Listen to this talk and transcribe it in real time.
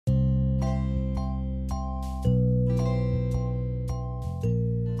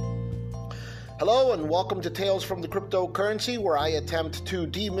Hello and welcome to Tales from the Cryptocurrency, where I attempt to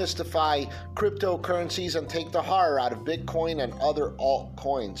demystify cryptocurrencies and take the horror out of Bitcoin and other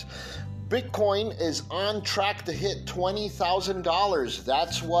altcoins. Bitcoin is on track to hit $20,000.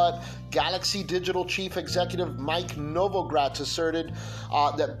 That's what Galaxy Digital Chief Executive Mike Novogratz asserted,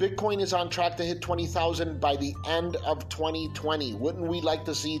 that Bitcoin is on track to hit $20,000 by the end of 2020. Wouldn't we like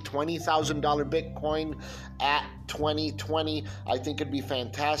to see $20,000 Bitcoin at 2020? I think it'd be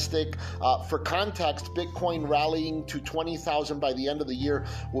fantastic. For context, Bitcoin rallying to 20,000 by the end of the year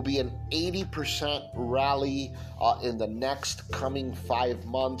will be an 80% rally in the next coming 5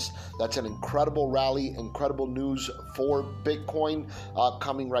 months. That's an incredible rally, incredible news for Bitcoin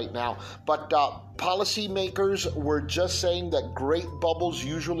coming right now. But policymakers were just saying that great bubbles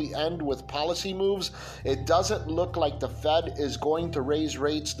usually end with policy moves. It doesn't look like the Fed is going to raise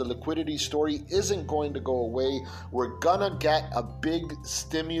rates. The liquidity story isn't going to go away. We're gonna get a big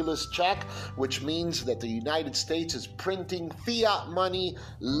stimulus check, which means that the United States is printing fiat money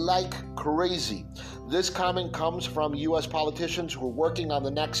like crazy. This comment comes from U.S. politicians who are working on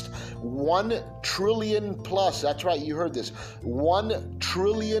the next 1 trillion plus, that's right, you heard this, 1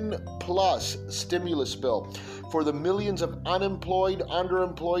 trillion plus stimulus bill for the millions of unemployed,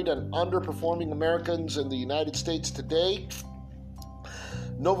 underemployed, and underperforming Americans in the United States today.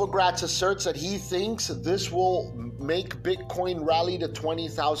 Novogratz asserts that he thinks this will make Bitcoin rally to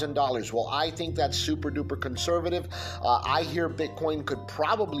 $20,000. Well, I think that's super duper conservative. I hear Bitcoin could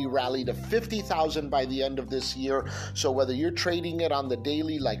probably rally to $50,000 by the end of this year. So whether you're trading it on the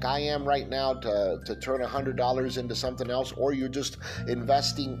daily like I am right now to turn $100 into something else, or you're just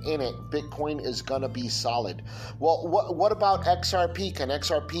investing in it, Bitcoin is going to be solid. Well, what about XRP? Can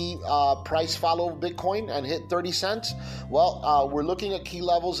XRP price follow Bitcoin and hit 30 cents? Well, we're looking at key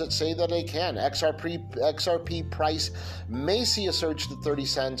levels that say that they can. XRP price may see a surge to 30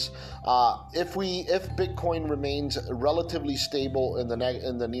 cents if Bitcoin remains relatively stable in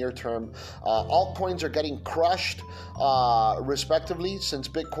the near term. Altcoins are getting crushed respectively, since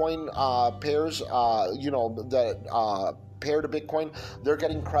Bitcoin pairs, pair to Bitcoin, they're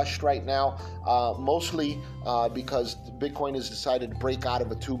getting crushed right now, mostly because Bitcoin has decided to break out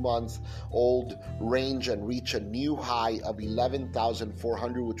of a 2-month-old range and reach a new high of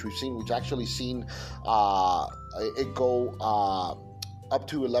 11,400, which actually seen it go up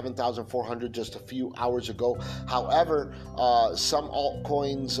to 11,400 just a few hours ago. However, some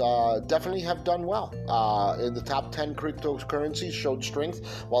altcoins definitely have done well. In the top 10 cryptocurrencies showed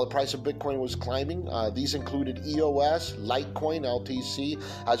strength while the price of Bitcoin was climbing. These included EOS, Litecoin, LTC,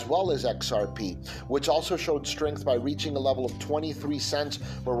 as well as XRP, which also showed strength by reaching a level of 23 cents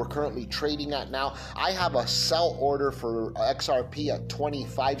where we're currently trading at now. I have a sell order for XRP at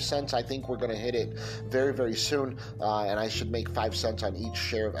 25 cents. I think we're going to hit it very, very soon, and I should make 5 cents on each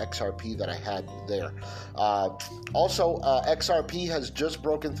share of XRP that I had there. Also, XRP has just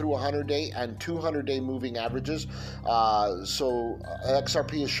broken through 100-day and 200-day moving averages. So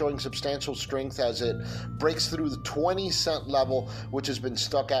XRP is showing substantial strength as it breaks through the 20-cent level, which has been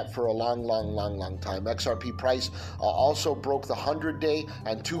stuck at for a long time. XRP price also broke the 100-day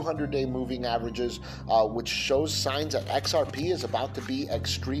and 200-day moving averages, which shows signs that XRP is about to be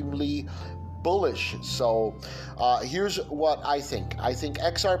extremely bullish. So here's what I think. I think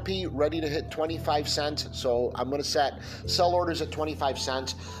XRP ready to hit 25 cents. So I'm going to set sell orders at 25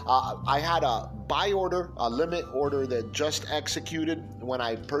 cents. I had a buy order, a limit order that just executed when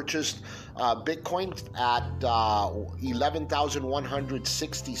I purchased Bitcoin at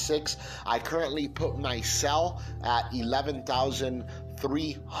 11,166. I currently put my sell at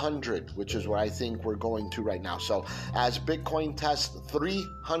 11,300, which is where I think we're going to right now. So as Bitcoin tests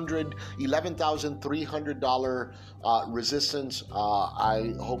 $11,300 resistance,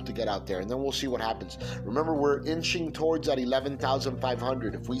 I hope to get out there, and then we'll see what happens. Remember, we're inching towards that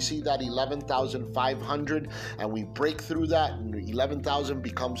 11,500. If we see that 11,500 and we break through that and 11,000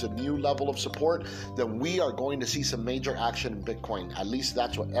 becomes a new level of support, then we are going to see some major action in Bitcoin. At least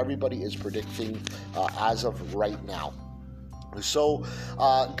that's what everybody is predicting as of right now. So,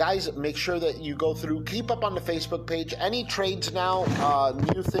 guys, make sure that you go through, keep up on the Facebook page. Any trades now,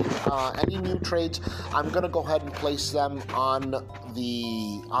 any new trades, I'm going to go ahead and place them on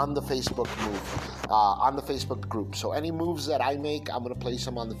the Facebook on the Facebook group. So any moves that I make, I'm going to place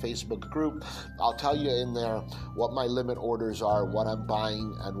them on the Facebook group. I'll tell you in there what my limit orders are, what I'm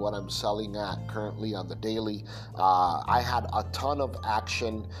buying and what I'm selling at currently on the daily. I had a ton of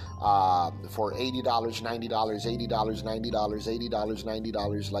action for $80, $90, $80, $90, $80,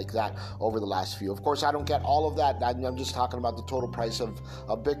 $90 like that over the last few. Of course, I don't get all of that. I'm just talking about the total price of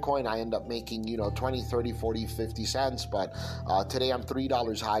Bitcoin. I end up making, 20, 30, 40, 50 cents. But today I'm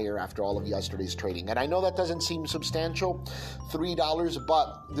 $3 higher after all of yesterday's trading. And I know that doesn't seem substantial, $3,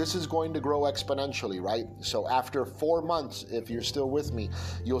 but this is going to grow exponentially, right? So after 4 months, if you're still with me,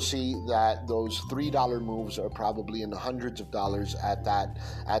 you'll see that those $3 moves are probably in the hundreds of dollars at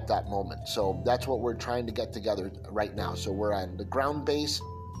that moment. So that's what we're trying to get together right now. So we're on the ground base.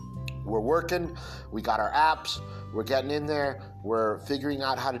 We're working. We got our apps. We're getting in there. We're figuring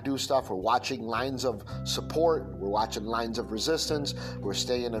out how to do stuff. We're watching lines of support. We're watching lines of resistance. We're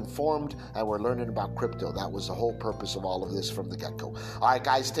staying informed, and we're learning about crypto. That was the whole purpose of all of this from the get-go. All right,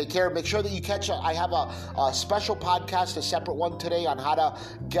 guys, take care. Make sure that you catch I have a special podcast, a separate one today on how to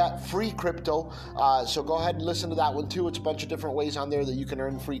get free crypto. So go ahead and listen to that one, too. It's a bunch of different ways on there that you can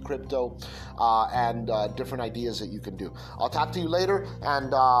earn free crypto and different ideas that you can do. I'll talk to you later,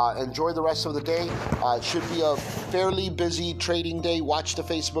 and enjoy the rest of the day. It should be a fairly busy trading day. Watch the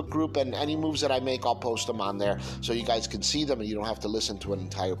Facebook group, and any moves that I make, I'll post them on there so you guys can see them and you don't have to listen to an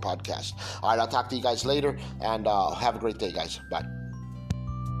entire podcast. All right, I'll talk to you guys later, and have a great day, guys. Bye.